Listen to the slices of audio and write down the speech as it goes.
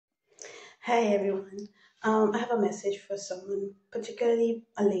Hey everyone. I have a message for someone, particularly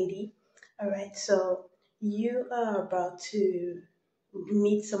a lady. All right, so you are about to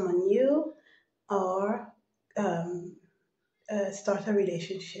meet someone new or um, start a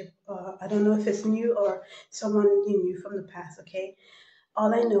relationship. I don't know if it's new or someone you knew from the past, okay?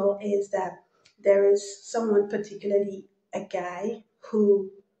 All I know is that there is someone, particularly a guy,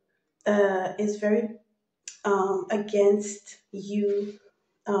 who is very against you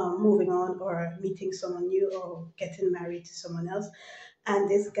moving on or meeting someone new or getting married to someone else. And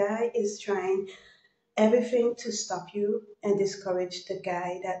this guy is trying everything to stop you and discourage the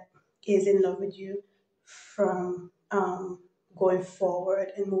guy that is in love with you from going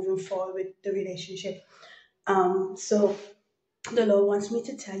forward and moving forward with the relationship. So the Lord wants me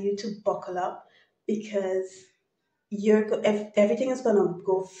to tell you to buckle up because everything is gonna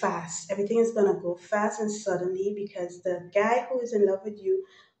go fast. Everything is gonna go fast and suddenly because the guy who is in love with you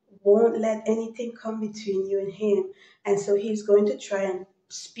won't let anything come between you and him, and so he's going to try and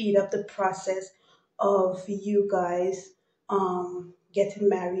speed up the process of you guys getting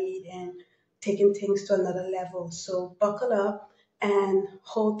married and taking things to another level. So buckle up and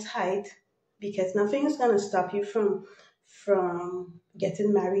hold tight because nothing is gonna stop you from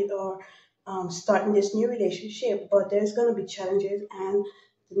getting married or starting this new relationship, but there's going to be challenges, and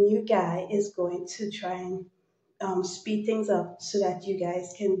the new guy is going to try and speed things up so that you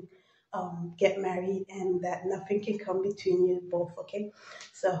guys can get married and that nothing can come between you both. Okay,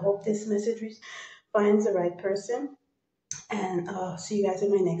 so I hope this message finds the right person, and see you guys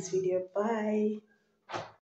in my next video. Bye.